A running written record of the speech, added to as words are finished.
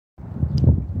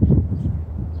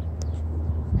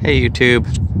Hey YouTube,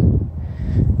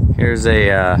 here's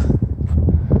a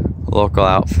local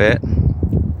outfit,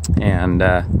 and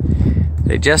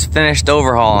they just finished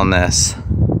overhauling this,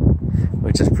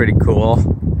 which is pretty cool.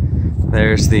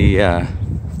 There's the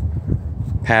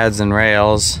pads and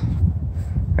rails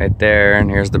right there, and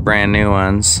here's the brand new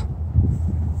ones.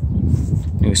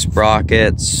 New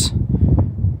sprockets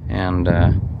and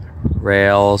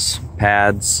rails,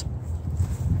 pads.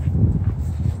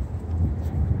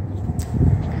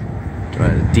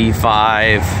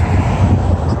 D5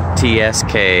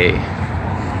 TSK.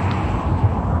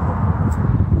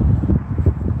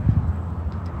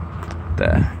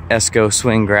 The ESCO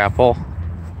swing grapple.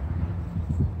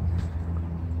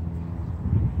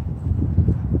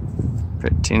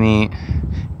 Pretty neat.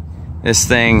 This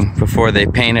thing, before they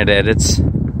painted it, it's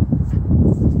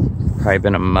probably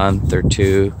been a month or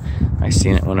two. I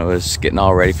seen it when it was getting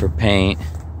all ready for paint,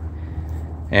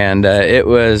 and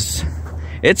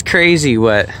it's crazy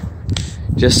what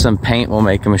just some paint will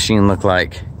make a machine look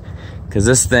like, because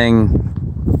this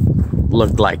thing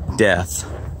looked like death.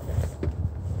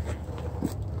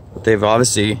 But they've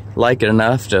obviously liked it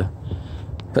enough to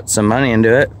put some money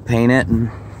into it, paint it, and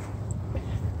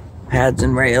pads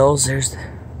and rails. I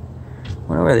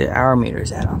wonder where the hour meter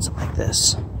is at on something like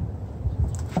this.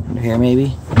 Under here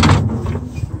maybe.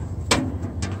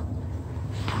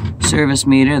 Service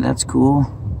meter, that's cool.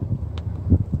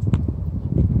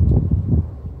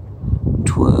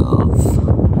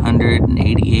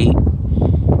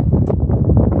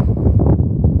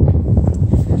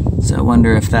 1288. So I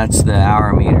wonder if that's the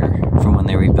hour meter from when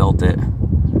they rebuilt it. I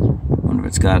wonder if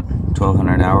it's got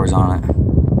 1200 hours on it.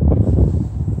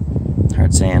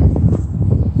 Hard saying.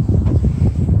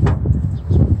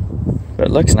 But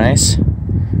it looks nice. A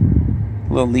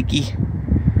little leaky.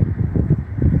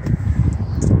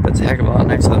 But it's a heck of a lot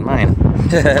nicer than mine.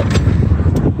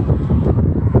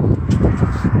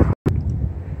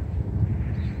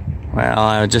 Well,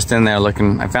 I was just in there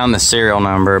looking. I found the serial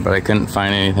number, but I couldn't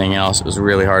find anything else. It was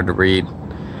really hard to read,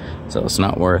 so it's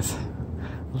not worth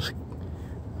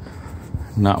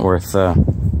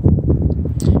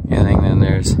anything. Then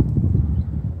there's,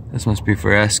 this must be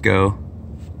for ESCO.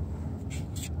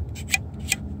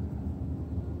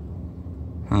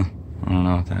 Huh? I don't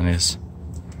know what that is.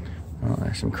 Oh,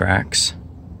 there's some cracks.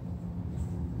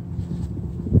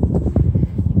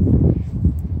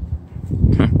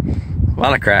 A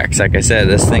lot of cracks. Like I said,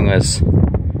 this thing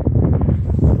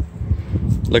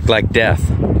looked like death.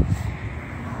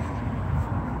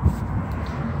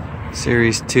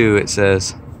 Series 2, it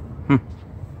says. I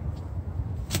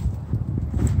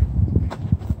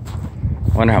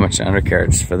wonder how much the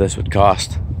undercarriage for this would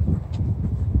cost.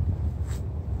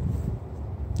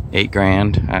 8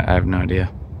 grand. I have no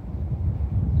idea.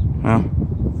 Well,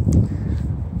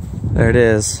 there it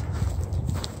is.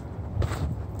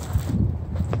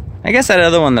 I guess that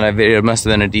other one that I videoed must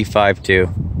have been a D5 too.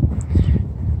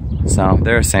 So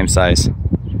they're the same size.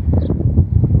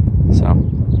 So,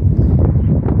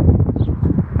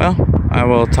 well, I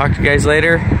will talk to you guys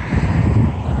later.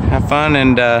 Have fun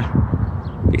and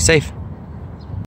be safe.